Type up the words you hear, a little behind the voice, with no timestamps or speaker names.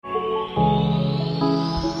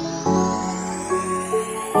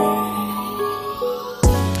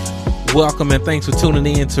Welcome and thanks for tuning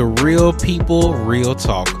in to Real People, Real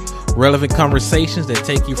Talk. Relevant conversations that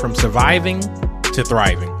take you from surviving to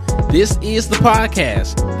thriving. This is the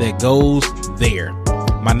podcast that goes there.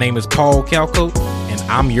 My name is Paul Calcote and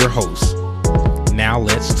I'm your host. Now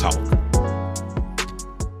let's talk.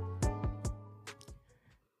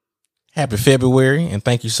 Happy February and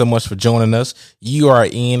thank you so much for joining us. You are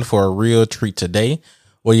in for a real treat today.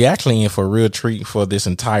 Well, you're actually in for a real treat for this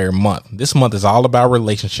entire month. This month is all about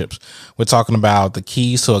relationships. We're talking about the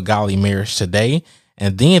keys to a godly marriage today.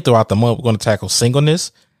 And then throughout the month, we're going to tackle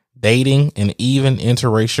singleness, dating, and even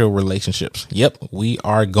interracial relationships. Yep, we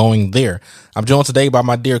are going there. I'm joined today by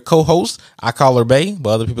my dear co-host. I call her Bay,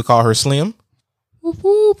 but other people call her Slim. Whoop,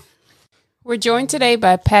 whoop. We're joined today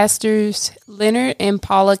by pastors Leonard and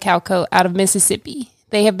Paula Calcote out of Mississippi.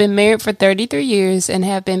 They have been married for 33 years and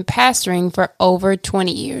have been pastoring for over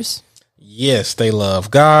 20 years. Yes, they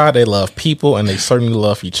love God, they love people, and they certainly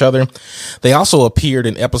love each other. They also appeared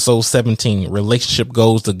in episode 17, Relationship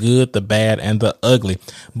Goes the Good, the Bad, and the Ugly.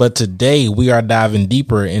 But today we are diving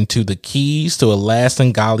deeper into the keys to a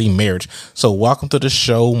lasting godly marriage. So welcome to the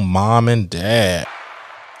show, Mom and Dad.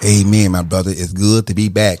 Amen, my brother. It's good to be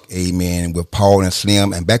back, amen, with Paul and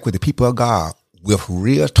Slim and back with the people of God with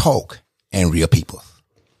real talk and real people.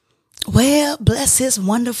 Well, bless his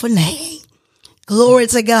wonderful name. Glory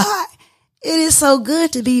to God. It is so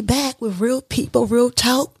good to be back with real people, real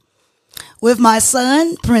talk, with my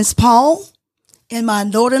son, Prince Paul, and my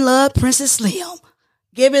daughter-in-law, Princess Slim.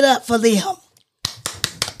 Give it up for them.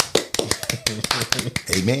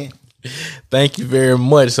 Amen. Thank you very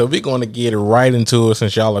much. So we're going to get right into it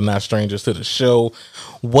since y'all are not strangers to the show.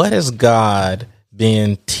 What has God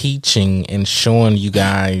been teaching and showing you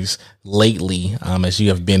guys lately as you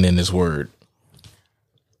have been in this word?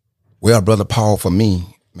 Well, Brother Paul, for me,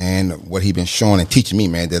 man, what he been showing and teaching me,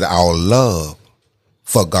 man, that our love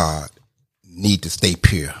for God need to stay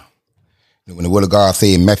pure. When the word of God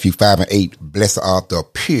say in Matthew 5:8, blessed are the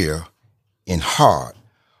pure in heart,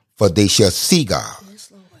 for they shall see God.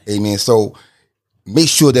 Yes, amen. So make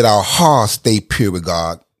sure that our hearts stay pure with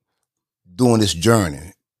God during this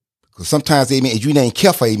journey. Because sometimes, amen, if you ain't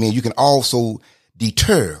careful, amen, you can also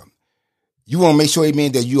deter. You want to make sure,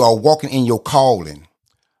 amen, that you are walking in your calling.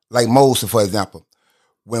 Like Moses, for example.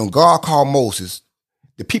 When God called Moses,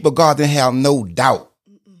 the people of God didn't have no doubt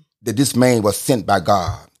that this man was sent by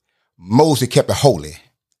God. Moses kept it holy.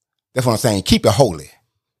 That's what I'm saying. Keep it holy.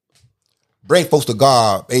 Bring folks to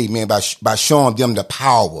God, amen, by showing them the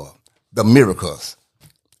power, the miracles.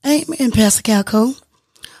 Amen, Pastor Calco.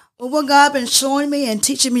 Well, what God been showing me and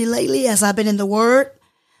teaching me lately as I've been in the Word,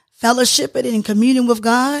 fellowshipping and communing with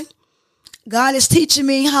God, God is teaching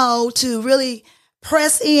me how to really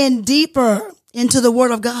press in deeper into the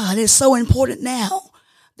Word of God. It's so important now.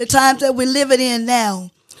 The times that we're living in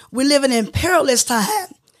now, we're living in perilous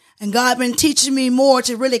time. And God been teaching me more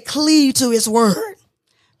to really cleave to His Word,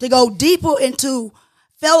 to go deeper into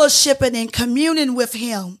fellowshipping and communing with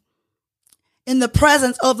Him in the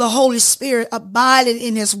presence of the Holy Spirit, abiding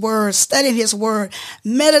in His Word, studying His Word,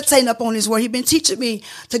 meditating upon His Word. He's been teaching me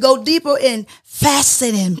to go deeper in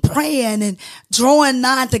fasting and praying and drawing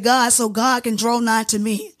nigh to God so God can draw nigh to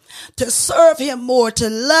me. To serve Him more, to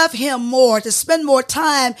love Him more, to spend more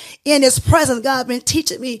time in His presence. God been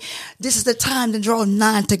teaching me this is the time to draw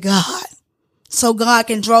nigh to God so God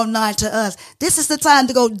can draw nigh to us. This is the time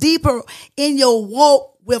to go deeper in your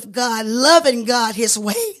walk with God, loving God His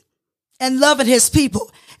way and loving His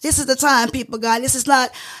people. This is the time, people, God. This is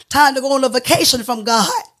not time to go on a vacation from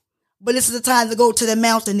God, but this is the time to go to the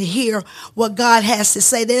mountain to hear what God has to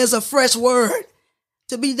say. There's a fresh word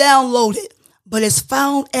to be downloaded. But it's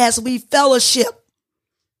found as we fellowship,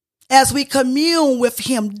 as we commune with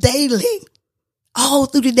Him daily, all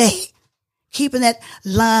through the day, keeping that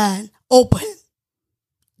line open.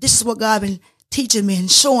 This is what God been teaching me and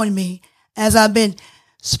showing me as I've been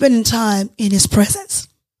spending time in His presence.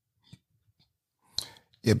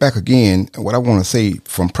 Yeah, back again, what I want to say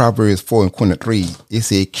from Proverbs 4:23, it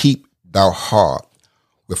said, keep thou heart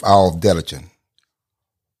with all diligence.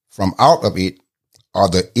 From out of it are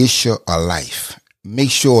the issue of life.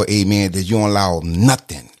 Make sure, amen, that you don't allow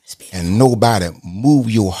nothing and nobody move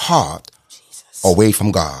your heart away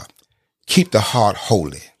from God. Keep the heart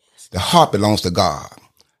holy. The heart belongs to God.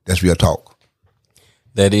 That's real talk.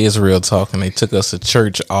 That is real talk. And they took us to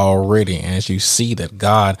church already. And as you see that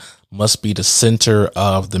God must be the center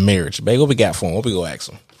of the marriage. Babe, what we got for him? What we go ask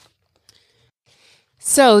him?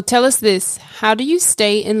 So tell us this. How do you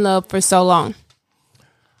stay in love for so long?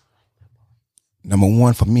 Number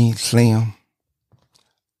one for me, Slim,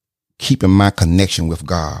 keeping my connection with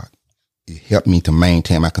God. It helped me to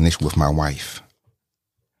maintain my connection with my wife.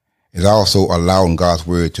 It's also allowing God's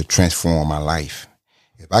word to transform my life.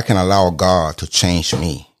 If I can allow God to change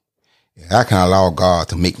me, if I can allow God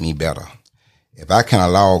to make me better, if I can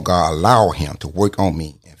allow him to work on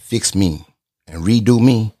me and fix me and redo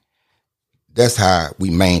me, that's how we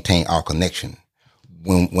maintain our connection.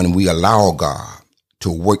 When we allow God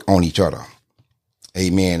to work on each other.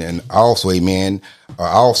 Amen. And also, amen,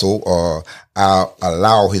 I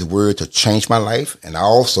allow his word to change my life. And I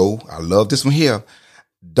love this one here.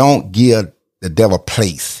 Don't give the devil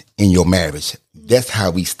place in your marriage. That's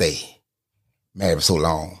how we stay married so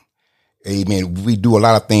long. Amen. We do a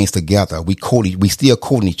lot of things together. We still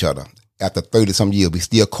quoting each other. After 30 some years, we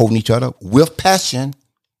still quoting each other with passion.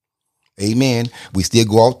 Amen. We still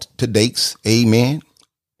go out to dates. Amen.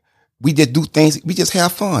 We just do things. We just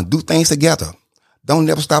have fun. Do things together. Don't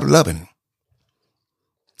never stop loving.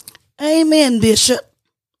 Amen, Bishop.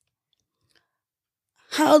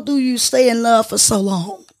 How do you stay in love for so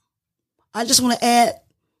long? I just want to add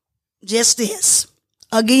just this.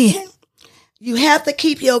 Again, you have to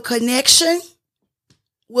keep your connection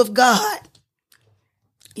with God.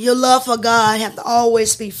 Your love for God have to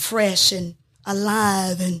always be fresh and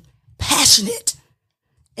alive and passionate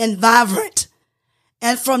and vibrant.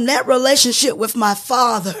 And from that relationship with my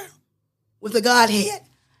Father, with the Godhead,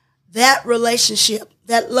 that relationship,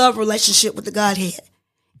 that love relationship with the Godhead,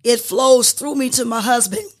 it flows through me to my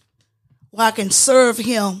husband where I can serve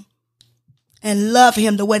him and love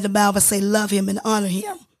him the way the Bible says love him and honor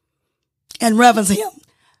him and reverence him.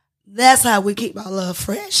 That's how we keep our love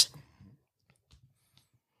fresh.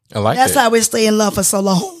 That's how we stay in love for so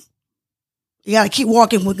long. You got to keep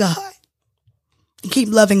walking with God and keep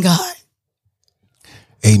loving God.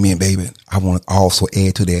 Amen, baby. I want to also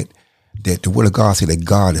add to that the word of God said that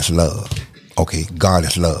God is love. Okay, God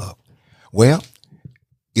is love. Well,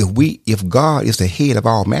 if God is the head of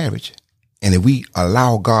our marriage, and if we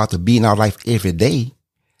allow God to be in our life every day,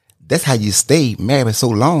 that's how you stay married so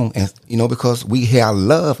long, and because we have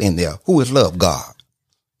love in there. Who is love? God.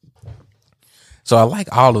 So I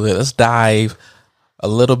like all of it. Let's dive a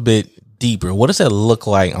little bit deeper. What does that look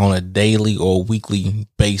like on a daily or weekly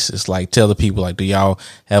basis? Like, tell the people, like, do y'all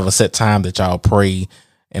have a set time that y'all pray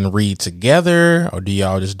and read together, or do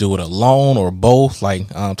y'all just do it alone, or both? Like,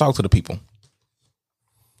 talk to the people.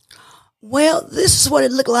 Well, this is what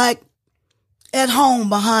it looked like at home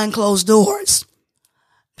behind closed doors.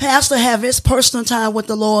 Pastor have his personal time with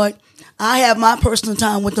the Lord. I have my personal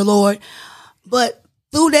time with the Lord. But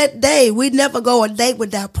through that day, we never go a day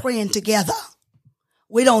without praying together.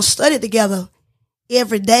 We don't study together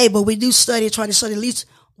every day, but we do try to study at least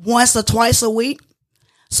once or twice a week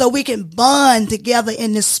so we can bond together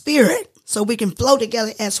in the spirit, so we can flow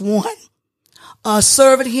together as one.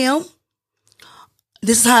 Serving him.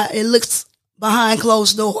 This is how it looks behind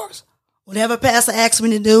closed doors. Whatever pastor asks me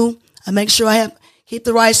to do, I make sure I keep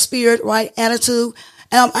the right spirit, right attitude.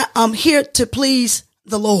 And I'm here to please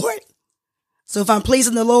the Lord. So if I'm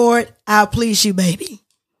pleasing the Lord, I'll please you, baby.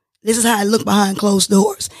 This is how I look behind closed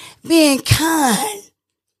doors. Being kind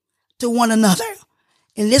to one another.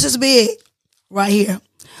 And this is big right here.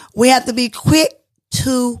 We have to be quick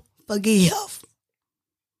to forgive.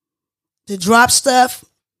 To drop stuff,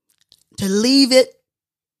 to leave it,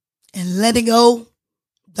 and let it go.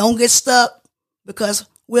 Don't get stuck because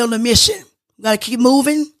we're on a mission. We got to keep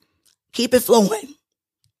moving, keep it flowing.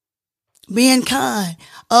 Being kind.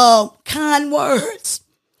 Kind words.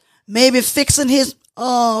 Maybe fixing his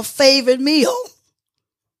favorite meal.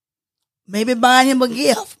 Maybe buying him a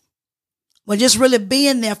gift. But just really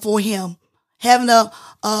being there for him. Having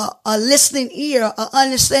a listening ear, an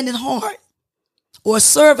understanding heart. Or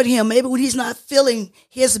serving him. Maybe when he's not feeling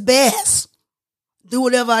his best. Do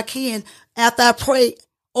whatever I can after I pray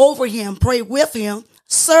over him, pray with him,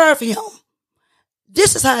 serve him.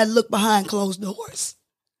 This is how I look behind closed doors.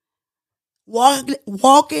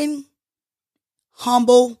 Walking,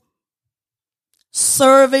 humble,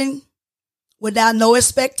 serving without no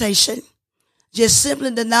expectation, just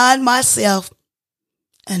simply denying myself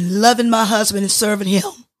and loving my husband and serving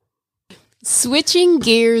him. Switching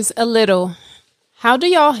gears a little, how do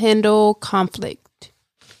y'all handle conflict?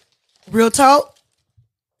 Real talk.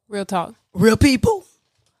 Real talk. Real people.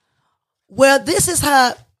 Well, this is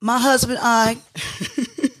how my husband and I,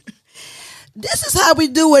 this is how we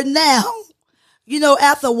do it now.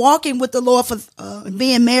 After walking with the Lord for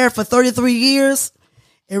being married for 33 years,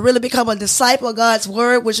 it really become a disciple of God's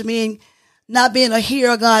word, which means not being a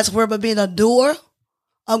hearer of God's word, but being a doer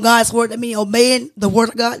of God's word. That means obeying the word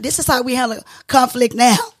of God. This is how we handle conflict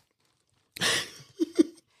now.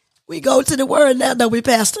 We go to the word now, don't we,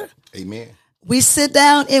 Pastor? Amen. We sit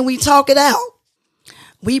down and we talk it out.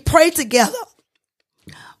 We pray together.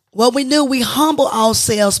 what we do, we humble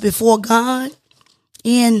ourselves before God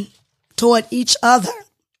and toward each other.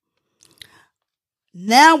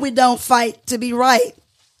 Now we don't fight to be right,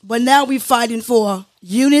 but now we're fighting for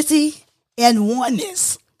unity and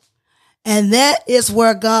oneness. And that is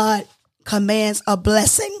where God commands a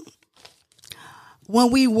blessing.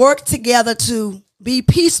 When we work together to be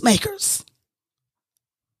peacemakers,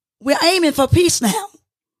 we're aiming for peace now.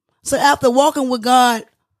 So after walking with God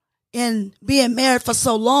and being married for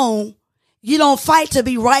so long, you don't fight to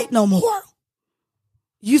be right no more.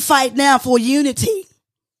 You fight now for unity,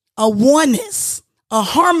 a oneness, a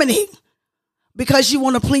harmony, because you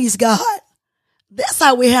want to please God. That's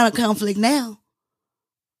how we handle conflict now.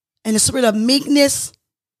 In the spirit of meekness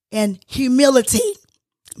and humility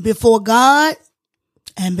before God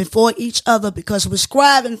and before each other, because we're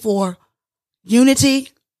striving for unity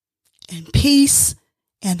and peace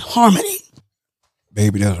and harmony.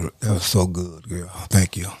 Baby, that was so good, girl.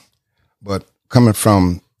 Thank you. But coming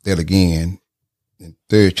from that again, in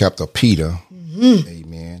 3rd chapter of Peter,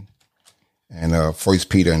 amen, and 1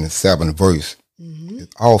 Peter in the 7th verse,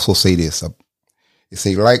 it also say this. It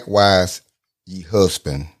say, likewise, ye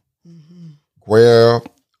husband, where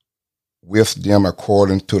with them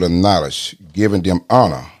according to the knowledge, giving them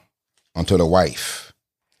honor unto the wife,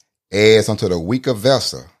 as unto the weaker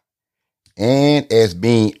vessel, and as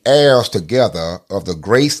being heirs together of the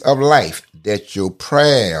grace of life, that your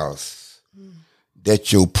prayers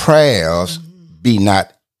be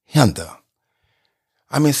not hindered.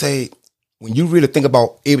 I mean, say, when you really think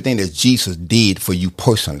about everything that Jesus did for you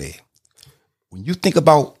personally, when you think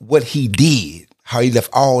about what he did, how he left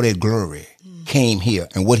all that glory, came here,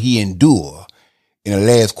 and what he endured in the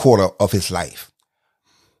last quarter of his life,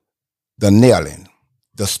 the nailing,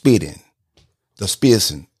 the spitting, the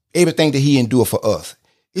piercing, everything that he endured for us,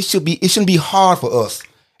 it shouldn't be hard for us,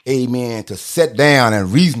 amen, to sit down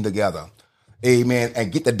and reason together, amen,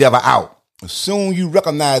 and get the devil out. As soon you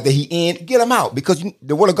recognize that he in, get him out, because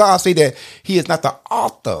the word of God say that he is not the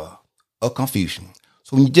author of confusion.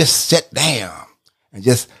 So when you just sit down and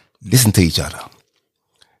just listen to each other,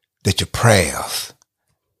 that your prayers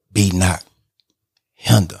be not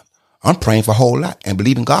hindered. I'm praying for a whole lot and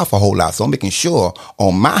believing God for a whole lot. So I'm making sure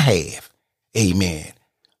on my half, amen,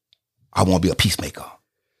 I want to be a peacemaker.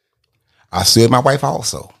 I serve my wife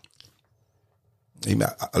also. Amen.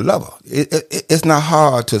 I love her. It's not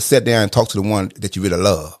hard to sit down and talk to the one that you really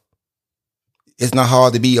love. It's not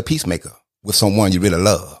hard to be a peacemaker with someone you really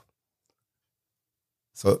love.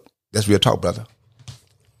 So that's real talk, brother.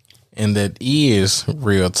 And that is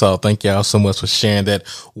real talk. Thank y'all so much for sharing that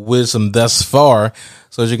wisdom thus far.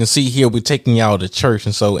 So as you can see here, we're taking y'all to church.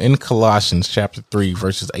 And so in Colossians chapter 3,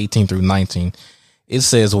 verses 18 through 19, it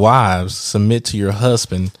says, wives, submit to your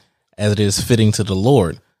husband as it is fitting to the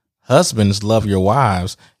Lord. Husbands, love your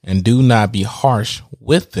wives and do not be harsh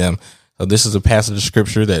with them. So this is a passage of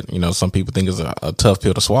scripture that, some people think is a tough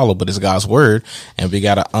pill to swallow, but it's God's word. And we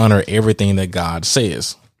got to honor everything that God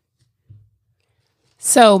says.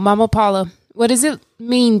 So, Mama Paula, what does it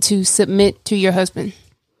mean to submit to your husband?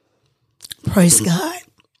 Praise God.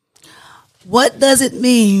 What does it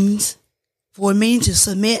mean for me to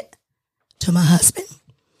submit to my husband?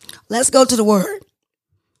 Let's go to the word.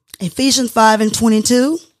 Ephesians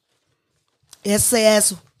 5:22. It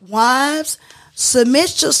says, wives,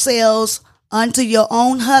 submit yourselves unto your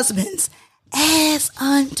own husbands as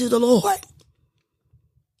unto the Lord.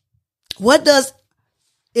 What does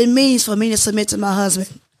it mean for me to submit to my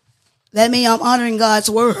husband? That means I'm honoring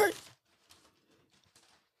God's word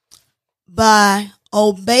by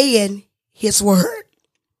obeying his word,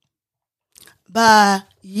 by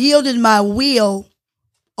yielding my will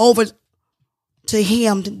over to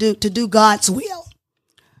him to do God's will.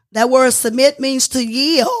 That word submit means to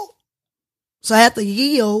yield. So I have to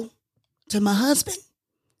yield to my husband.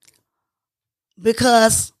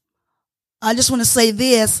 Because I just want to say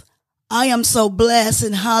this, I am so blessed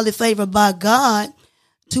and highly favored by God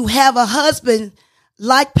to have a husband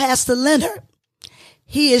like Pastor Leonard.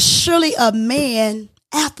 He is surely a man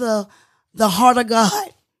after the heart of God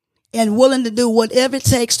and willing to do whatever it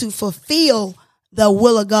takes to fulfill the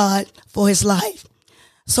will of God for his life.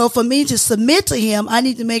 So for me to submit to him, I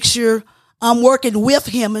need to make sure I'm working with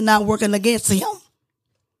him and not working against him.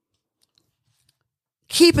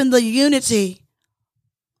 Keeping the unity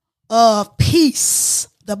of peace,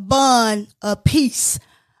 the bond of peace.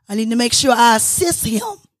 I need to make sure I assist him.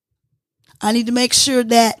 I need to make sure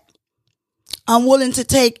that I'm willing to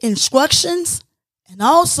take instructions and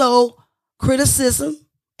also criticism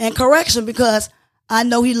and correction, because I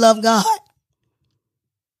know he loved God.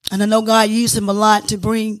 And I know God used him a lot to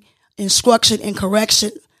bring instruction and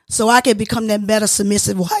correction so I can become that better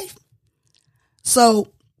submissive wife.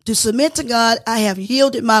 So to submit to God, I have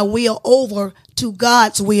yielded my will over to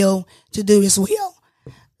God's will to do his will.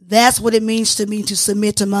 That's what it means to me to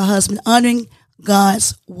submit to my husband, honoring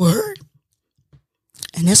God's word.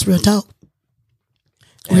 And that's real talk.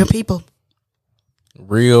 Real people.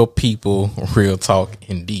 Real people, real talk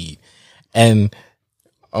indeed. And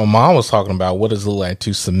Mom was talking about what does it look like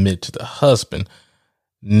to submit to the husband.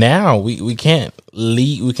 Now we can't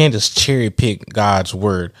lead, we can't just cherry pick God's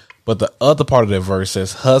word. But the other part of the verse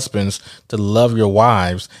says, husbands, to love your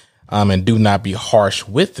wives, and do not be harsh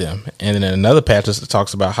with them. And then another passage that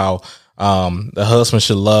talks about how the husband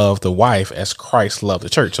should love the wife as Christ loved the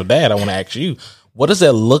church. So, Dad, I want to ask you, what does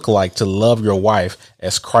that look like to love your wife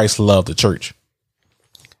as Christ loved the church?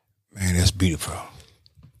 Man, that's beautiful.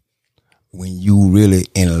 When you really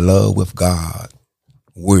in love with God's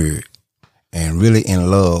word and really in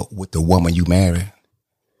love with the woman you marry,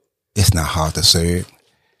 it's not hard to serve.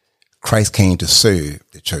 Christ came to serve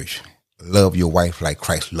the church. Love your wife like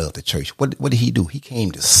Christ loved the church. What did he do? He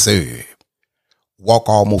came to serve. Walk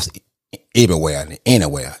almost everywhere and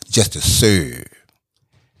anywhere just to serve.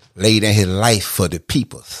 Lay down his life for the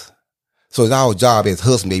peoples. So it's our job as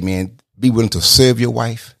husband, amen, be willing to serve your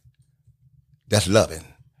wife. That's loving.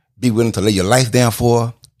 Be willing to lay your life down for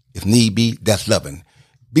her, if need be. That's loving.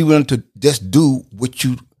 Be willing to just do what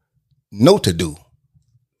you know to do.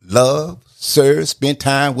 Love, serve, spend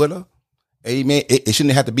time with her. Amen. It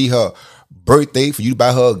shouldn't have to be her birthday for you to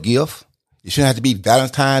buy her a gift. It shouldn't have to be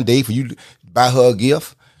Valentine's Day for you to buy her a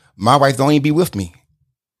gift. My wife don't even be with me,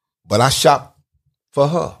 but I shop for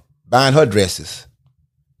her, buying her dresses.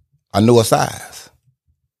 I know her size.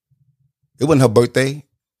 It wasn't her birthday.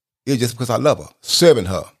 It was just because I love her, serving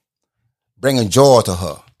her, bringing joy to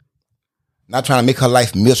her, not trying to make her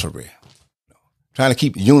life miserable, trying to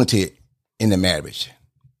keep unity in the marriage,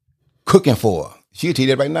 cooking for her. She'll tell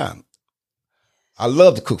you that right now. I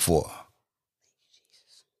love to cook for her.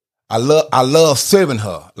 I love serving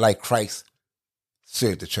her like Christ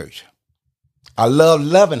served the church. I love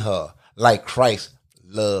loving her like Christ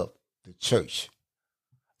loved the church.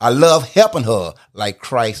 I love helping her like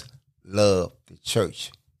Christ loved the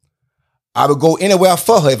church. I will go anywhere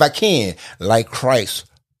for her if I can, like Christ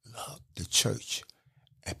loved the church.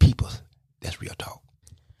 And people, that's real talk.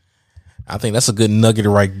 I think that's a good nugget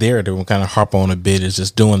right there that we'll kind of harp on a bit, is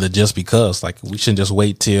just doing the just because. Like, we shouldn't just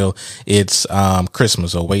wait till it's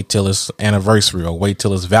Christmas or wait till it's anniversary or wait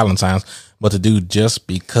till it's Valentine's, but to do just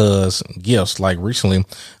because gifts. Like recently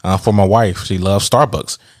for my wife, she loves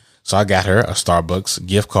Starbucks. So I got her a Starbucks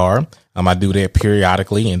gift card. I do that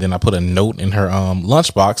periodically, and then I put a note in her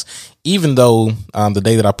lunchbox, even though the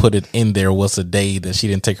day that I put it in there was the day that she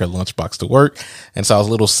didn't take her lunchbox to work. And so I was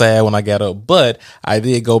a little sad when I got up, but I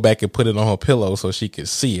did go back and put it on her pillow so she could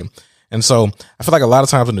see it. And so I feel like a lot of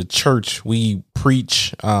times in the church, we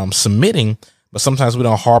preach submitting, but sometimes we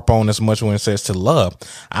don't harp on as much when it says to love.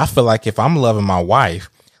 I feel like if I'm loving my wife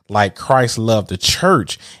like Christ loved the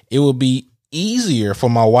church, it would be easier for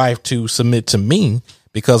my wife to submit to me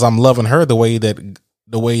because I'm loving her the way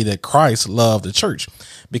that Christ loved the church.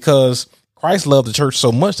 Because Christ loved the church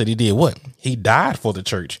so much that he did what? He died for the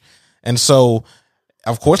church. And so,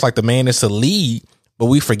 of course, like, the man is to lead, but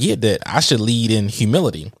we forget that I should lead in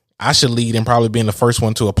humility. I should lead in probably being the first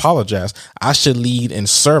one to apologize. I should lead in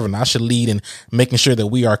serving. I should lead in making sure that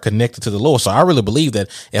we are connected to the Lord. So I really believe that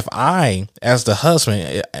if I, as the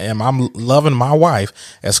husband, I'm loving my wife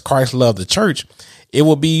as Christ loved the church, it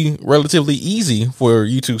will be relatively easy for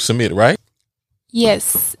you to submit, right?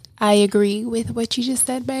 Yes, I agree with what you just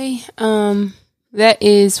said, Bay. That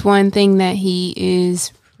is one thing that he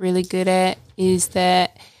is really good at, is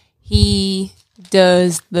that he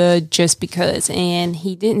does the just because. And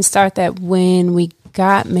he didn't start that when we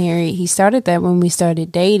got married. He started that when we started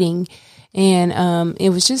dating. And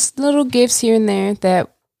it was just little gifts here and there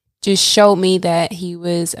that just showed me that he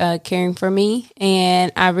was caring for me.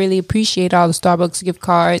 And I really appreciate all the Starbucks gift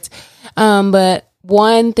cards. But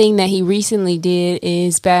one thing that he recently did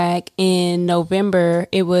is back in November,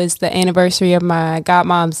 it was the anniversary of my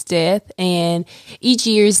godmom's death. And each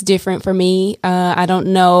year is different for me. I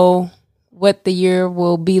don't know what the year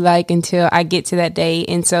will be like until I get to that day.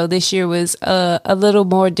 And so this year was a little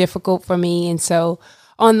more difficult for me. And so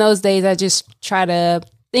on those days, I just try to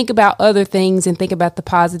think about other things and think about the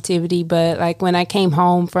positivity. But like when I came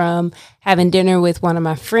home from having dinner with one of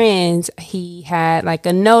my friends, he had like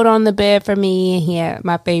a note on the bed for me, and he had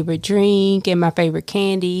my favorite drink and my favorite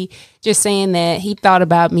candy, just saying that he thought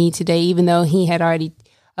about me today, even though he had already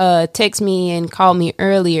texted me and called me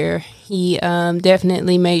earlier. He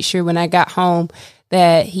definitely made sure when I got home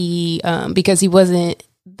that he, because he wasn't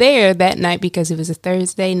there that night because it was a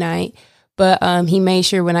Thursday night. But he made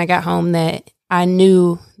sure when I got home that I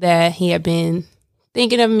knew that he had been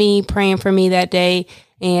thinking of me, praying for me that day.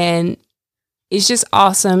 And it's just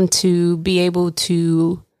awesome to be able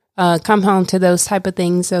to come home to those type of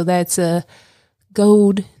things. So that's a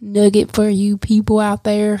gold nugget for you people out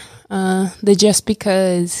there. The Just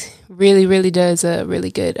Because really, really does a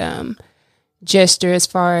really good gesture as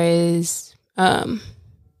far as a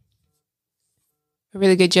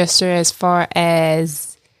really good gesture as far as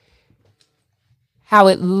how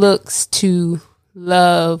it looks to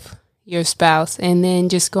love your spouse. And then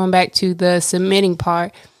just going back to the submitting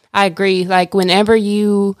part, I agree. Like whenever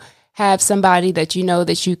you have somebody that you know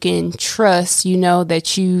that you can trust, you know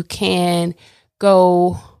that you can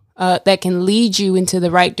go, that can lead you into the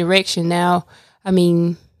right direction. Now, I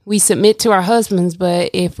mean, we submit to our husbands,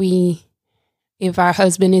 but if our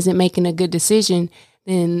husband isn't making a good decision,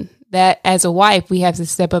 then that as a wife, we have to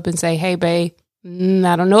step up and say, hey, babe,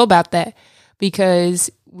 I don't know about that.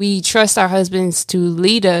 Because we trust our husbands to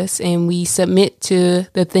lead us and we submit to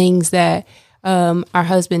the things that our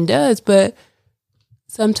husband does. But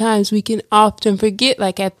sometimes we can often forget,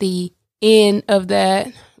 like at the end of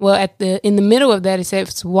that, well, in the middle of that, it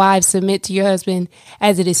says, wives, submit to your husband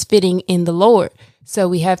as it is fitting in the Lord. So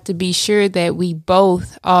we have to be sure that we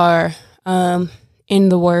both are in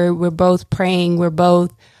the word. We're both praying. We're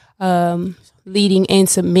both leading and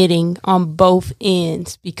submitting on both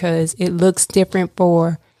ends, because it looks different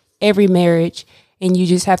for every marriage. And you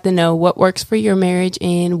just have to know what works for your marriage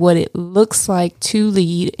and what it looks like to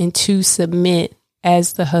lead and to submit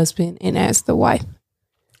as the husband and as the wife.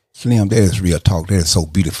 Slim, that is real talk. That is so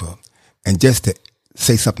beautiful. And just to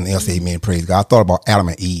say something else, amen, praise God. I thought about Adam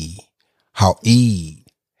and Eve, how Eve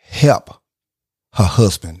helped her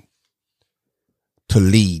husband to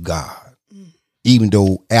lead God, even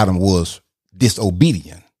though Adam was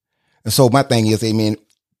disobedient. And so my thing is, amen,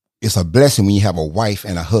 it's a blessing when you have a wife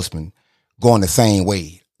and a husband going the same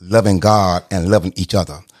way, loving God and loving each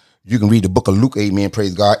other. You can read the book of Luke, amen,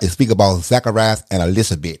 praise God. It speaks about Zacharias and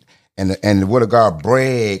Elizabeth. And the word of God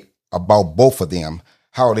bragged about both of them,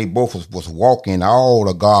 how they both was walking all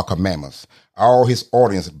the God commandments, all his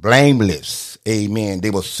ordinance, blameless. Amen.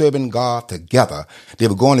 They were serving God together. They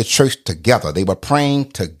were going to church together. They were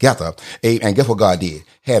praying together. And guess what God did?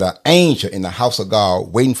 Had an angel in the house of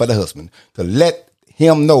God waiting for the husband to let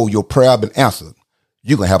him know your prayer been answered.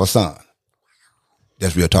 You're going to have a son.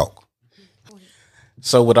 That's real talk.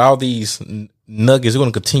 So with all these nuggets, we're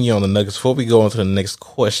going to continue on the nuggets. Before we go on to the next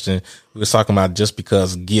question, we were talking about just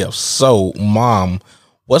because gifts. So, Mom,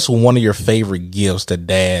 what's one of your favorite gifts that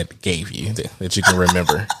Dad gave you that you can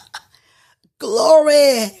remember?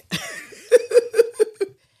 Glory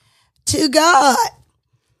to God.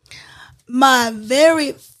 My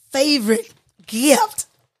very favorite gift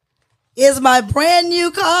is my brand new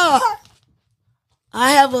car.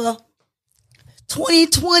 I have a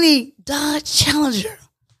 2020 Dodge Challenger.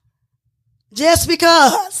 Just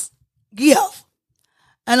because gift.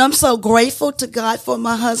 And I'm so grateful to God for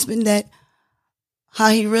my husband, that how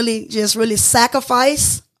he really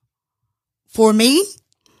sacrificed for me.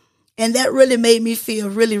 And that really made me feel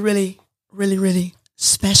really, really, really, really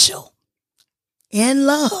special and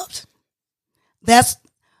loved. That's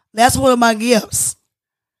one of my gifts.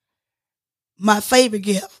 My favorite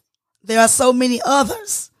gift. There are so many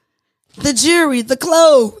others. The jewelry, the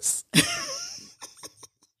clothes.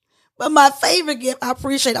 But my favorite gift, I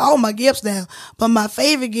appreciate all my gifts now, but my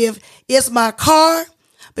favorite gift is my car,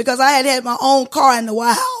 because I had my own car in a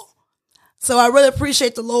while. So I really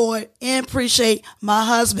appreciate the Lord and appreciate my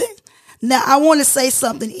husband. Now, I want to say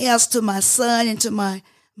something else to my son and to my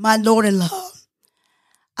daughter-in-law.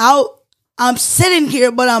 I'm sitting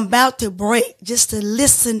here, but I'm about to break just to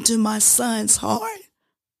listen to my son's heart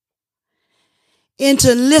and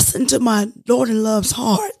to listen to my daughter-in-law's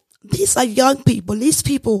heart. These are young people. These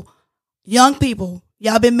people, young people,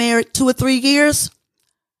 y'all been married 2 or 3 years?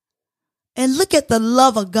 And look at the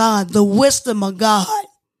love of God, the wisdom of God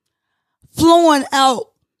flowing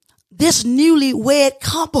out this newlywed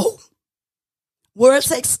couple, where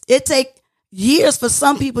it take years for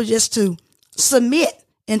some people just to submit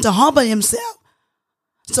and to humble himself.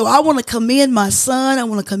 So I want to commend my son. I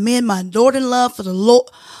want to commend my daughter-in-law for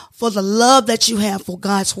the love that you have for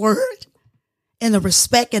God's word, and the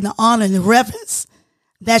respect and the honor and the reverence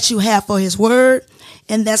that you have for his word.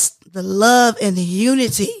 And that's the love and the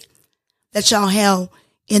unity that y'all have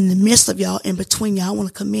in the midst of y'all and between y'all. I want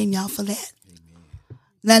to commend y'all for that. Amen.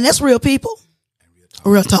 Now that's real people.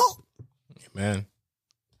 Real talk. Amen.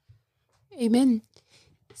 Amen.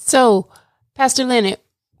 So, Pastor Leonard,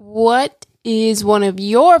 what is one of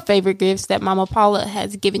your favorite gifts that Mama Paula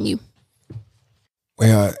has given you?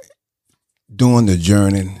 Well, during the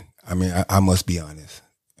journey, I mean, I must be honest.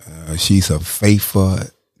 She's a faithful,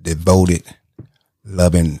 devoted,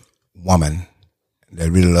 loving woman that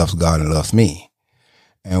really loves God and loves me.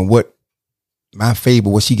 And what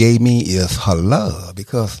she gave me is her love,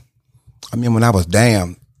 because I mean, when I was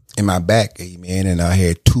down in my back, amen, and I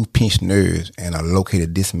had 2 pinched nerves and I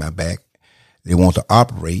located this in my back, they want to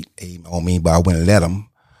operate on me, but I wouldn't let them.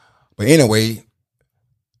 But anyway,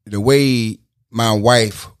 the way my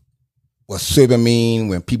wife was serving me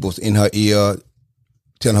when people was in her ear,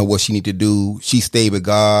 telling her what she need to do, she stayed with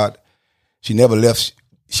God. She never left.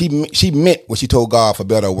 She meant what she told God, for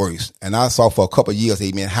better or worse. And I saw for a couple of years,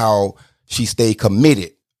 amen, how she stayed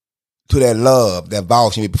committed to that love, that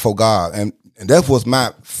vow she made before God. And that was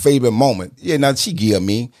my favorite moment. Yeah, now she give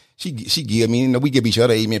me. She give me, we give each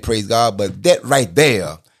other, amen, praise God. But that right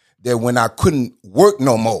there, that when I couldn't work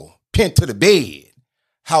no more, pinned to the bed,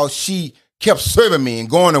 how she kept serving me and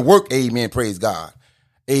going to work, amen, praise God.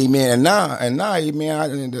 Amen. And now,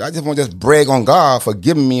 amen, I just want to just brag on God for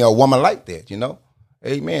giving me a woman like that,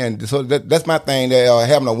 Amen. So that's my thing, that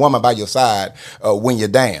having a woman by your side when you're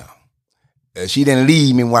down. She didn't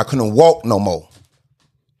leave me when I couldn't walk no more.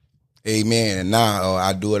 Amen. And now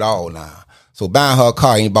I do it all now. So buying her a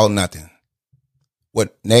car ain't bought nothing.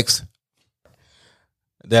 What next?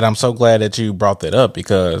 That I'm so glad that you brought that up,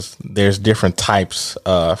 because there's different types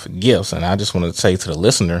of gifts. And I just want to say to the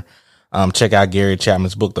listener, check out Gary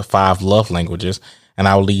Chapman's book, The 5 Love Languages. And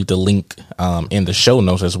I'll leave the link in the show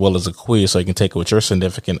notes, as well as a quiz, so you can take it with your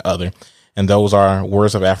significant other. And those are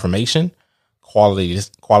words of affirmation,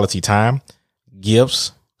 quality time,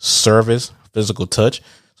 gifts, service, physical touch.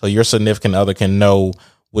 So your significant other can know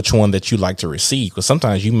which one that you like to receive. Because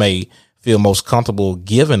sometimes you may feel most comfortable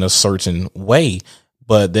giving a certain way,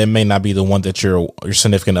 but that may not be the one that your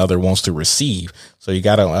significant other wants to receive. So you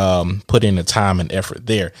got to put in the time and effort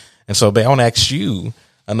there. And so, babe, I want to ask you,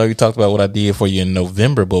 I know you talked about what I did for you in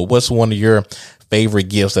November, but what's one of your favorite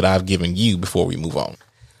gifts that I've given you before we move on?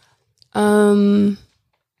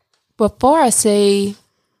 Before I say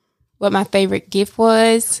what my favorite gift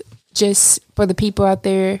was, just for the people out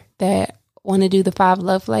there that want to do the 5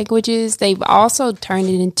 love languages, they've also turned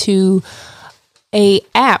it into a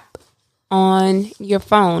app on your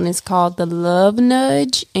phone. It's called the Love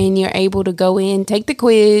Nudge, and you're able to go in, take the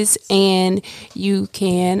quiz, and you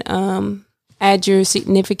can add your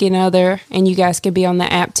significant other, and you guys can be on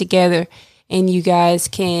the app together, and you guys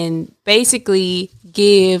can basically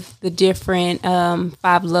give the different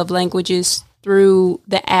 5 love languages through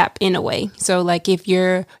the app in a way. So like if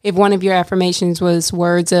one of your affirmations was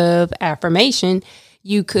words of affirmation,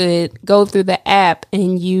 you could go through the app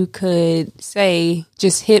and you could say,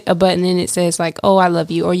 just hit a button and it says like, oh, I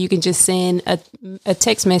love you. Or you can just send a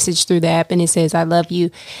text message through the app and it says, I love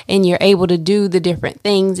you. And you're able to do the different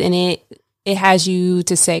things. And it has you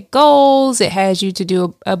to set goals. It has you to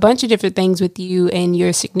do a bunch of different things with you and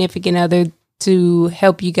your significant other to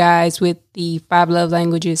help you guys with the 5 love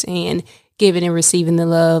languages and giving and receiving the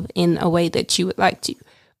love in a way that you would like to.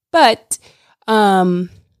 But my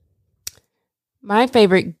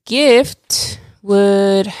favorite gift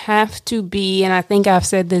would have to be, and I think I've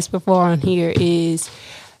said this before on here, is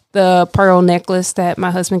the pearl necklace that my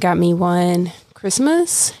husband got me one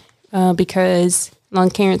Christmas because lung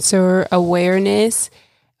cancer awareness.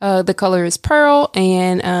 The color is pearl,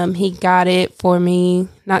 and he got it for me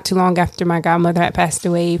not too long after my godmother had passed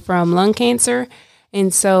away from lung cancer.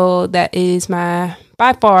 And so that is by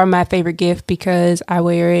far my favorite gift, because I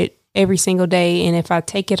wear it every single day. And if I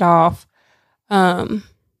take it off, I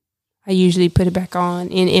usually put it back on.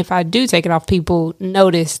 And if I do take it off, people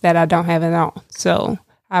notice that I don't have it on. So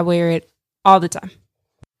I wear it all the time.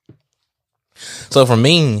 So for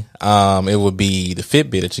me, it would be the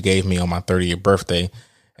Fitbit that you gave me on my 30th birthday.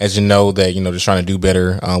 As you know, that, just trying to do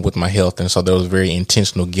better with my health. And so that was a very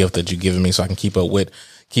intentional gift that you given me so I can keep up with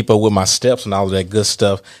my steps and all of that good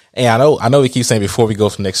stuff. And I know we keep saying before we go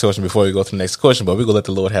to the next question, but we're going to let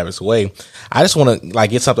the Lord have his way. I just want to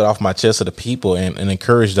get something off my chest to the people and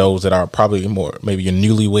encourage those that are probably maybe your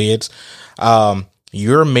newlyweds.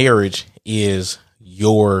 Your marriage is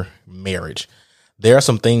your marriage. There are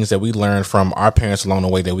some things that we learned from our parents along the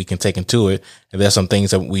way that we can take into it. And there's some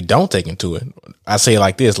things that we don't take into it. I say it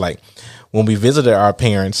like this, like when we visited our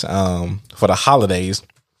parents for the holidays,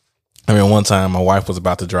 I mean, one time my wife was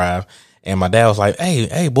about to drive and my dad was like,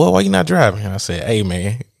 hey, boy, why you not driving? And I said, hey,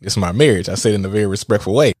 man, it's my marriage. I said it in a very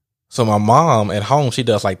respectful way. So my mom at home, she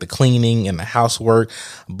does like the cleaning and the housework,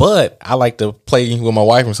 but I like to play with my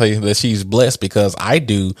wife and say that she's blessed because I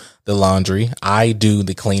do the laundry. I do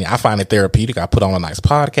the cleaning. I find it therapeutic. I put on a nice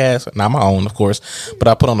podcast, not my own, of course, but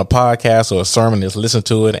I put on a podcast or a sermon, just listen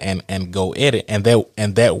to it and go edit. And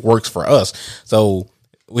that works for us. So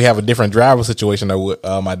we have a different driver situation though with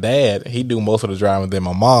my dad. He do most of the driving than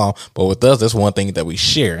my mom, but with us, that's one thing that we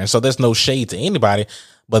share. And so there's no shade to anybody.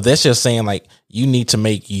 But that's just saying like you need to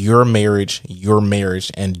make your marriage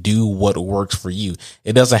and do what works for you.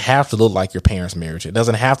 It doesn't have to look like your parents' marriage. It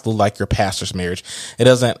doesn't have to look like your pastor's marriage. It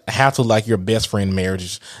doesn't have to look like your best friend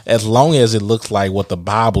marriages. As long as it looks like what the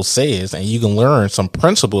Bible says and you can learn some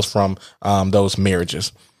principles from those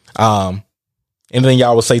marriages. Anything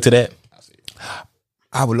y'all would say to that?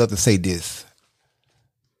 I would love to say this.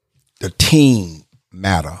 The team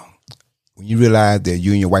matter. When you realize that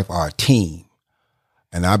you and your wife are a team,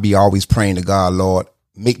 and I'll be always praying to God, Lord,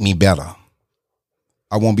 make me better.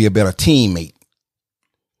 I want to be a better teammate.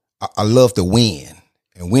 I love to win.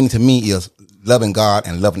 And winning to me is loving God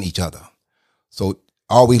and loving each other. So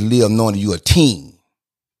always live knowing that you're a team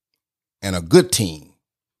and a good team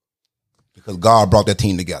because God brought that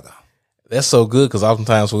team together. That's so good because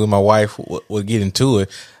oftentimes when my wife would get into it,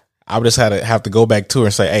 I would just have to go back to her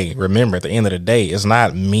and say, hey, remember, at the end of the day, it's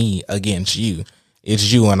not me against you.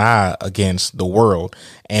 It's you and I against the world.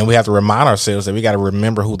 And we have to remind ourselves that we got to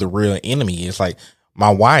remember who the real enemy is. Like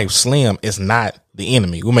my wife, Slim, is not the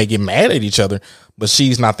enemy. We may get mad at each other, but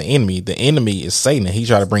she's not the enemy. The enemy is Satan. And he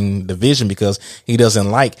try to bring division because he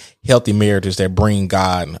doesn't like healthy marriages that bring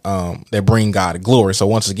God glory. So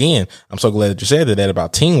once again, I'm so glad that you said that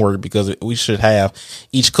about teamwork because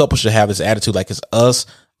each couple should have this attitude like it's us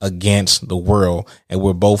against the world and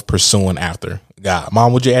we're both pursuing after God.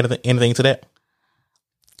 Mom, would you add anything to that?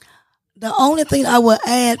 The only thing I would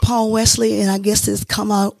add, Paul Wesley, and I guess this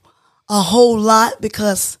come out a whole lot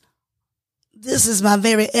because this is my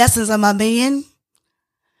very essence of my being,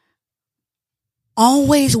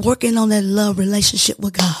 always working on that love relationship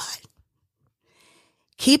with God.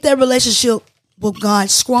 Keep that relationship with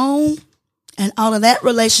God strong, and out of that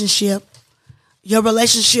relationship, your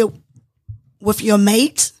relationship with your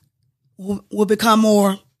mate will become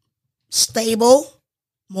more stable,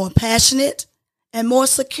 more passionate, and more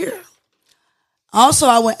secure. Also,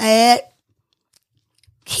 I would add,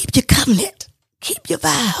 keep your covenant, keep your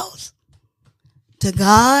vows to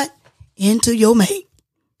God and to your mate.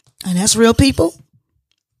 And that's real people,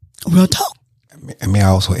 real talk. I may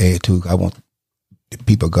also add too, I want the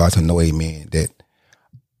people of God to know, amen, that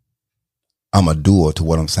I'm a doer to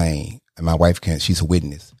what I'm saying. And my wife she's a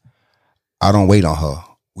witness. I don't wait on her.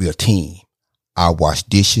 We're a team. I wash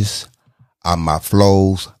dishes. I mop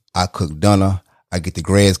floors. I cook dinner. I get the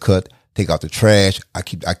grass cut. Take out the trash. I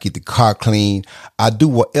keep the car clean. I do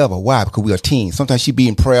whatever. Why? Because we're a team. Sometimes she be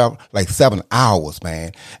in prayer like 7 hours,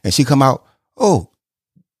 man. And she come out, oh,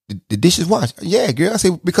 the dishes washed. Yeah, girl. I say,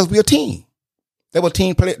 because we're a team. That's what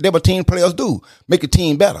team players do. Make a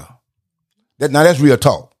team better. Now that's real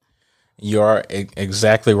talk. You are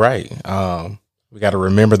exactly right. We got to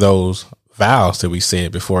remember those vows that we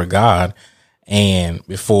said before God and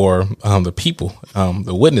before the people,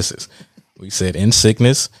 the witnesses. We said in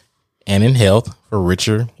sickness and in health, for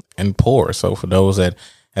richer and poor. So for those that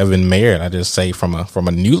have been married, I just say from a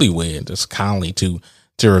newlywed, just kindly to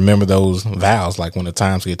remember those vows. Like when the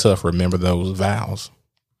times get tough, remember those vows.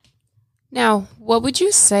 Now, what would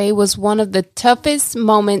you say was one of the toughest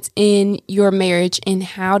moments in your marriage, and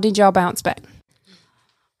how did y'all bounce back?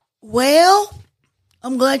 Well,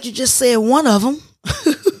 I'm glad you just said one of them.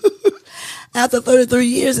 After 33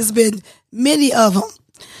 years, it's been many of them.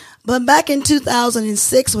 But back in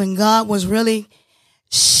 2006, when God was really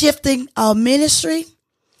shifting our ministry,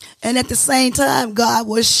 and at the same time, God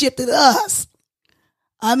was shifting us.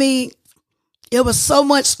 I mean, it was so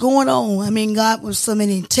much going on. I mean, God was so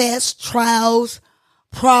many tests, trials,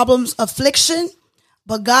 problems, affliction,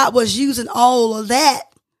 but God was using all of that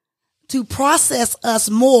to process us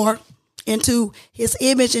more into his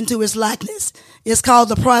image, into his likeness. It's called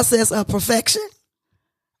the process of perfection.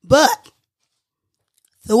 But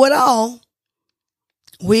through it all,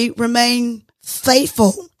 we remain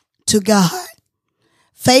faithful to God,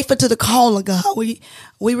 faithful to the call of God. We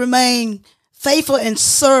remain faithful in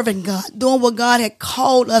serving God, doing what God had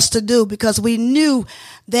called us to do, because we knew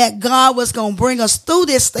that God was going to bring us through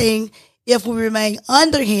this thing if we remain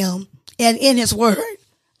under him and in his word,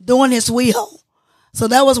 doing his will. So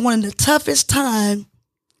that was one of the toughest times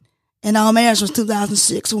in our marriage, was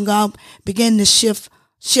 2006, when God began to shift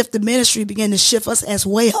the ministry, began to shift us as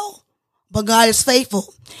well. But God is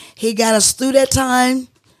faithful. He got us through that time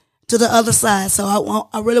to the other side. So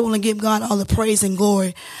I really want to give God all the praise and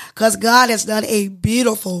glory, because God has done a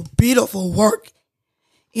beautiful, beautiful work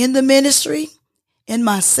in the ministry, in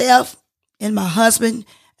myself, in my husband,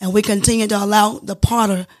 and we continue to allow the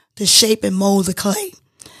potter to shape and mold the clay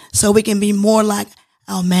so we can be more like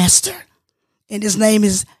our master. And his name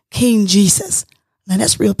is King Jesus. Now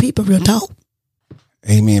that's real people, real talk.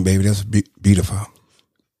 Amen, baby. That's beautiful.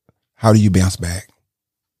 How do you bounce back?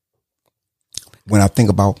 When I think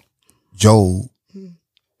about Job,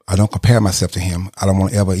 I don't compare myself to him. I don't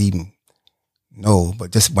want to ever even know.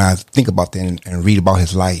 But just when I think about that and read about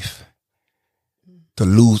his life, to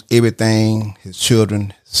lose everything, his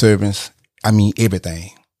children, servants,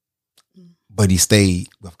 everything. But he stayed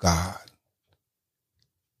with God.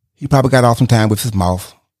 He probably got off some time with his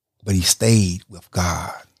mouth, but he stayed with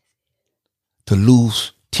God. To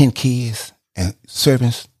lose 10 kids and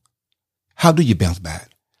servants, how do you bounce back?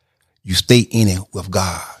 You stay in it with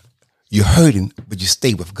God. You're hurting, but you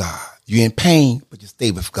stay with God. You're in pain, but you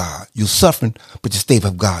stay with God. You're suffering, but you stay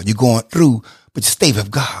with God. You're going through, but you stay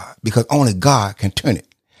with God, because only God can turn it.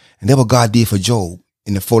 And that's what God did for Job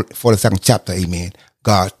in the 42nd chapter, amen.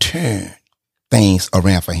 God turned things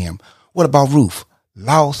around for him. What about Ruth?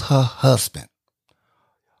 Lost her husband.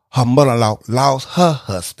 Her mother-in-law lost her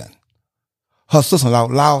husband. Her sister-in-law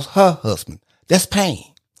lost her husband. That's pain.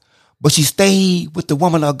 But she stayed with the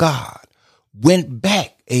woman of God, went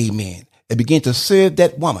back, amen, and began to serve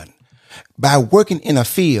that woman. By working in a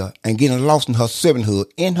field and getting lost in her servanthood,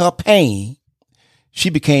 in her pain, she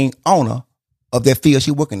became owner of that field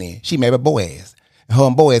she working in. She married Boaz. And her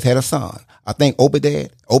and Boaz had a son. I think Obadiah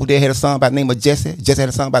had a son by the name of Jesse. Jesse had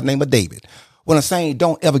a son by the name of David. What I'm saying,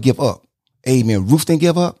 don't ever give up. Amen. Ruth didn't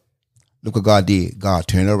give up. Look what God did. God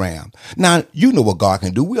turned it around. Now, you know what God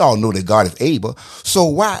can do. We all know that God is able. So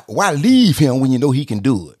why leave him when you know he can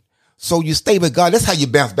do it? So you stay with God. That's how you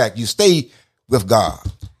bounce back. You stay with God.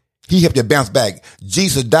 He helped you bounce back.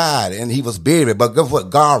 Jesus died and he was buried, but guess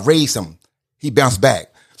what? God raised him. He bounced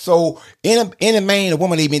back. So any man or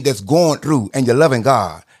woman even that's going through and you're loving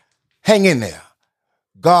God, hang in there.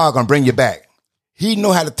 God gonna bring you back. He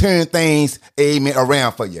knows how to turn things, amen,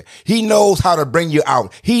 around for you. He knows how to bring you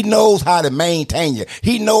out. He knows how to maintain you.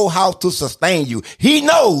 He knows how to sustain you. He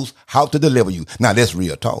knows how to deliver you. Now, that's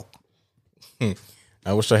real talk.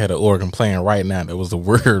 I wish I had an organ playing right now. That was the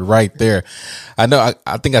word right there. I know,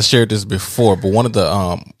 I think I shared this before, but one of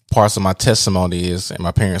the parts of my testimony is, and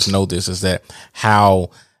my parents know this, is that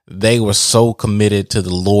how they were so committed to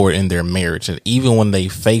the Lord in their marriage. And even when they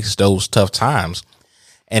faced those tough times,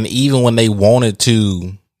 and even when they wanted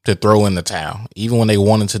to throw in the towel, even when they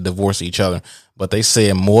wanted to divorce each other, but they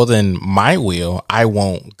said, more than my will, I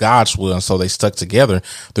want God's will. And so they stuck together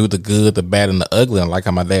through the good, the bad, and the ugly. And like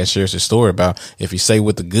how my dad shares his story about, if you stay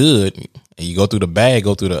with the good and you go through the bad,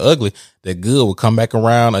 go through the ugly, that good will come back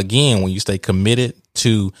around again when you stay committed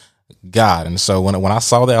to God. And so when I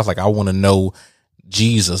saw that, I was like, I want to know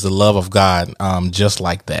Jesus, the love of God, just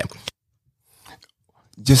like that.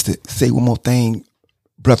 Just to say one more thing,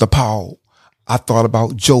 Brother Paul, I thought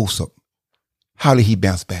about Joseph. How did he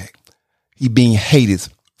bounce back? He being hated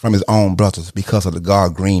from his own brothers because of the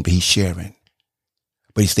God green that he's sharing.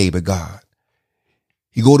 But he stayed with God.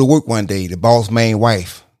 He go to work one day, the boss man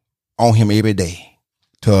wife on him every day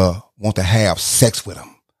to want to have sex with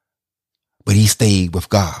him. But he stayed with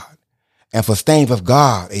God. And for staying with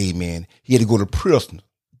God, amen, he had to go to prison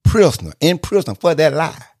for that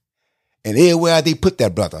lie. And everywhere they put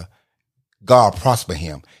that brother, God prospered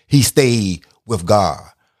him. He stayed with God.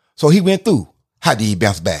 So he went through. How did he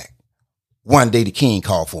bounce back? One day the king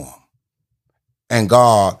called for him. And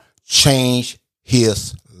God changed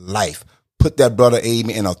his life. Put that brother,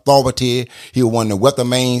 amen, in authority. He was one of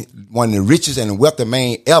the richest and wealthy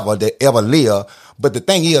man ever that ever lived. But the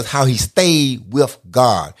thing is how he stayed with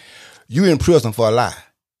God. You in prison for a lie.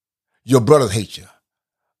 Your brothers hate you.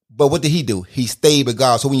 But what did he do? He stayed with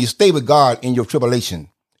God. So when you stay with God in your tribulation,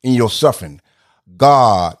 in your suffering,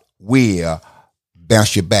 God will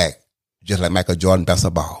bounce you back, just like Michael Jordan bounced a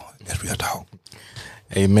ball. That's real talk.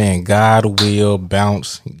 Amen. God will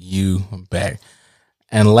bounce you back.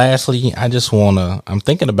 And lastly, I'm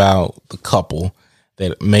thinking about the couple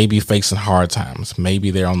that may be facing hard times.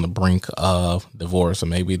 Maybe they're on the brink of divorce, or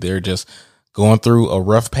maybe they're just going through a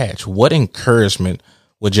rough patch. What encouragement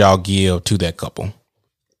would y'all give to that couple?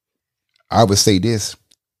 I would say this,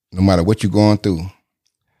 no matter what you're going through,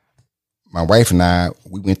 my wife and I,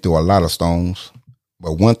 we went through a lot of storms,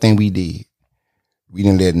 but one thing we did, we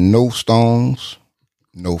didn't let no storms,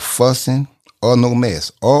 no fussing, or no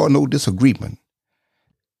mess, or no disagreement.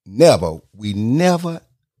 We never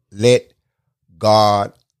let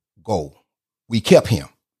God go. We kept him.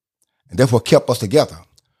 And that's what kept us together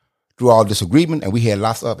through our disagreement, and we had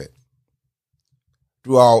lots of it.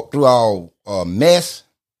 Through our mess,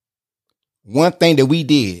 one thing that we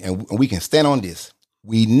did, and we can stand on this,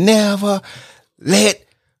 we never let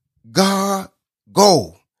God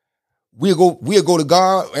go. We'll go to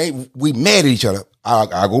God. We mad at each other.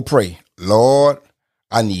 I'll go pray. Lord,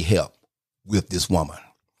 I need help with this woman.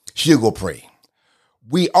 She'll go pray.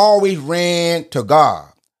 We always ran to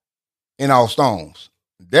God in our storms.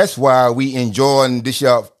 That's why we enjoying this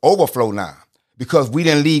overflow now, because we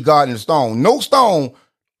didn't leave God in the storm. No storm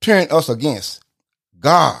turned us against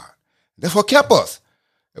God. That's what kept us.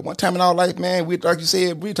 At one time in our life, man, like you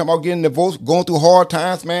said, we were talking about getting divorced, going through hard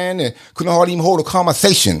times, man, and couldn't hardly even hold a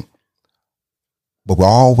conversation. But we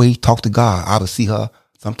always talk to God. I would see her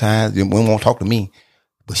sometimes, and won't talk to me,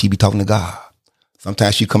 but she be talking to God.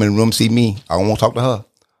 Sometimes she come in the room and see me. I don't want to talk to her.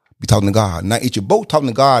 Be talking to God. Now, if you're both talking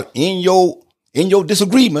to God in your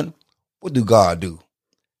disagreement, what do God do?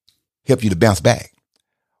 Help you to bounce back.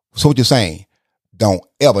 So what you're saying, don't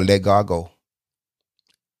ever let God go.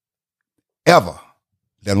 Ever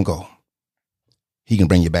let him go. He can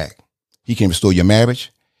bring you back. He can restore your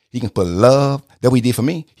marriage. He can put love. That what he did for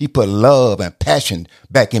me. He put love and passion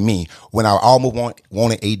back in me when I almost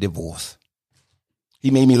wanted a divorce.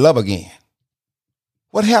 He made me love again.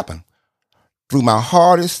 What happened? Through my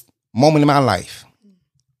hardest moment in my life,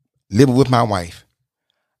 living with my wife,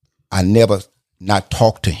 I never not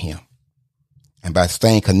talked to him. And by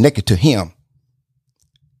staying connected to him,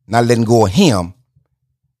 not letting go of him,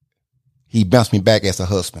 he bounced me back as a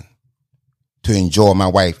husband to enjoy my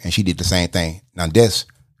wife, and she did the same thing. Now that's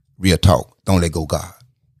real talk. Don't let go of God.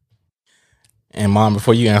 And Mom,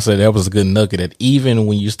 before you answer, that was a good nugget that even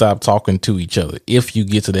when you stop talking to each other, if you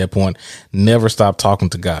get to that point, never stop talking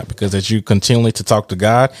to God, because as you continually to talk to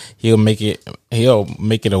God, he'll make it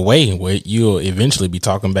a way where you'll eventually be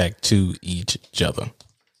talking back to each other.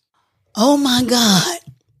 Oh my God.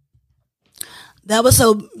 That was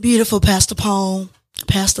so beautiful, Pastor Paul,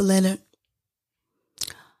 Pastor Leonard.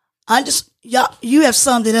 You have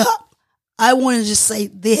summed it up. I want to just say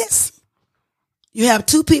this. You have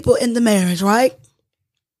two people in the marriage, right?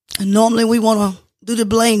 And normally we want to do the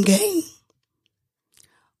blame game.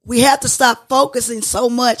 We have to stop focusing so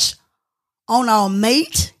much on our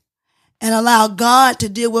mate and allow God to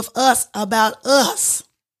deal with us about us.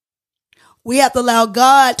 We have to allow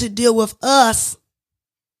God to deal with us,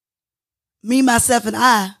 me, myself, and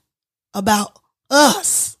I, about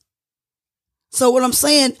us. So what I'm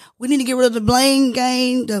saying, we need to get rid of the blame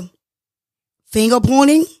game, the finger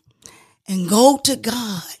pointing, and go to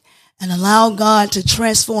God and allow God to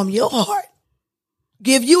transform your heart,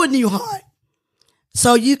 give you a new heart,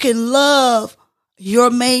 so you can love your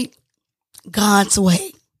mate God's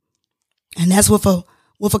way. And that's with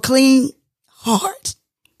a clean heart,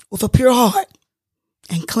 with a pure heart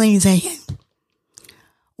and clean hand.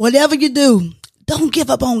 Whatever you do, don't give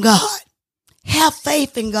up on God. Have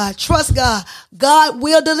faith in God. Trust God. God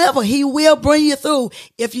will deliver. He will bring you through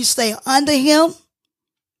if you stay under him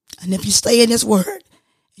and if you stay in his word.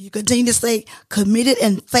 You continue to stay committed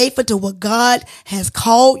and faithful to what God has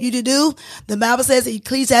called you to do. The Bible says in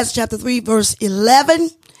Ecclesiastes chapter 3, verse 11,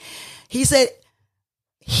 he said,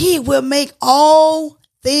 he will make all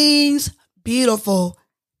things beautiful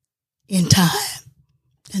in time.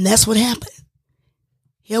 And that's what happened.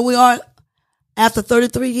 Here we are after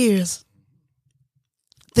 33 years.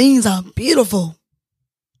 Things are beautiful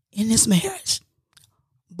in this marriage.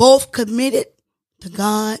 Both committed to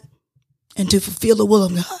God and to fulfill the will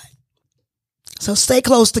of God. So stay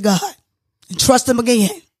close to God and trust him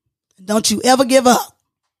again. Don't you ever give up.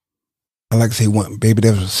 I like to say one, baby,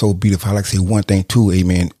 that was so beautiful. I like to say one thing too,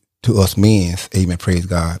 amen, to us men, amen, praise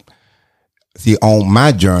God. See, on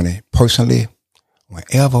my journey, personally,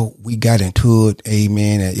 whenever we got into it,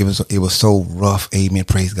 amen, and it was so rough, amen,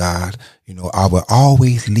 praise God. You know, I would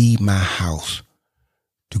always leave my house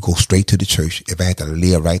to go straight to the church if I had to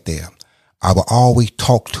live right there. I would always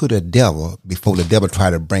talk to the devil before the devil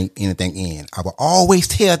tried to bring anything in. I would always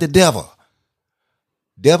tell the devil,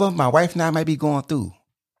 my wife and I might be going through,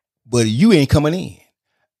 but you ain't coming in.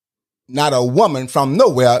 Not a woman from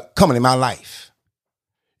nowhere coming in my life.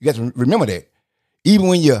 You got to remember that. Even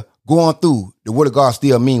when you're going through, the word of God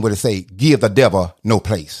still mean what it say, give the devil no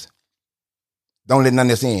place. Don't let none of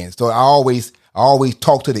this in. So I always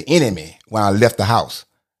talk to the enemy when I left the house.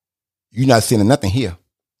 You're not sending nothing here.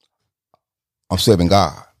 I'm serving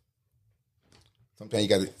God. Sometimes you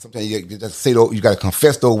got to say those, you got to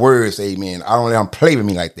confess those words, amen. I don't let them play with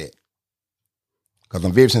me like that. Because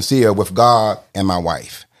I'm very sincere with God and my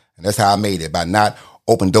wife. And that's how I made it, by not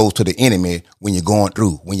open doors to the enemy when you're going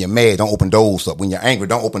through. When you're mad, don't open doors up. When you're angry,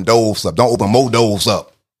 don't open doors up. Don't open more doors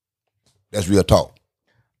up. That's real talk.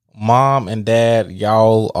 Mom and Dad,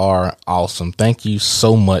 y'all are awesome. Thank you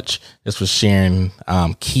so much just for sharing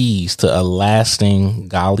keys to a lasting,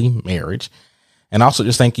 godly marriage. And also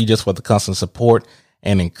just thank you just for the constant support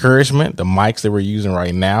and encouragement. The mics that we're using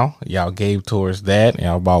right now, y'all gave towards that.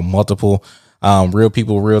 Y'all bought multiple Real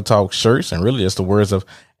People, Real Talk shirts, and really just the words of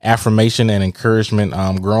affirmation and encouragement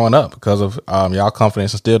growing up because of y'all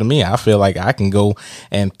confidence instilled in me. I feel like I can go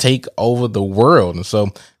and take over the world. And so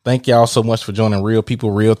thank y'all so much for joining Real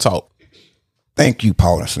People, Real Talk. Thank you,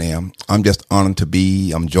 Paul and Slim. I'm just honored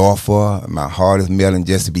I'm joyful. My heart is melting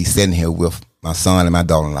just to be sitting here with my son and my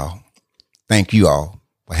daughter-in-law. Thank you all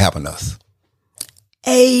for helping us.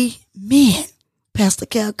 Amen, Pastor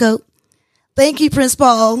Calco. Thank you, Prince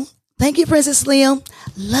Paul. Thank you, Princess Slim.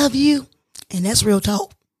 Love you. And that's real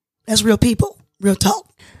talk. That's real people. Real talk.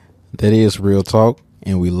 That is real talk.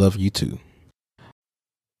 And we love you too.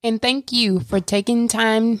 And thank you for taking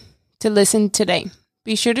time to listen today.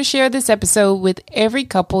 Be sure to share this episode with every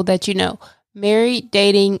couple that you know, married,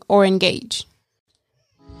 dating, or engaged.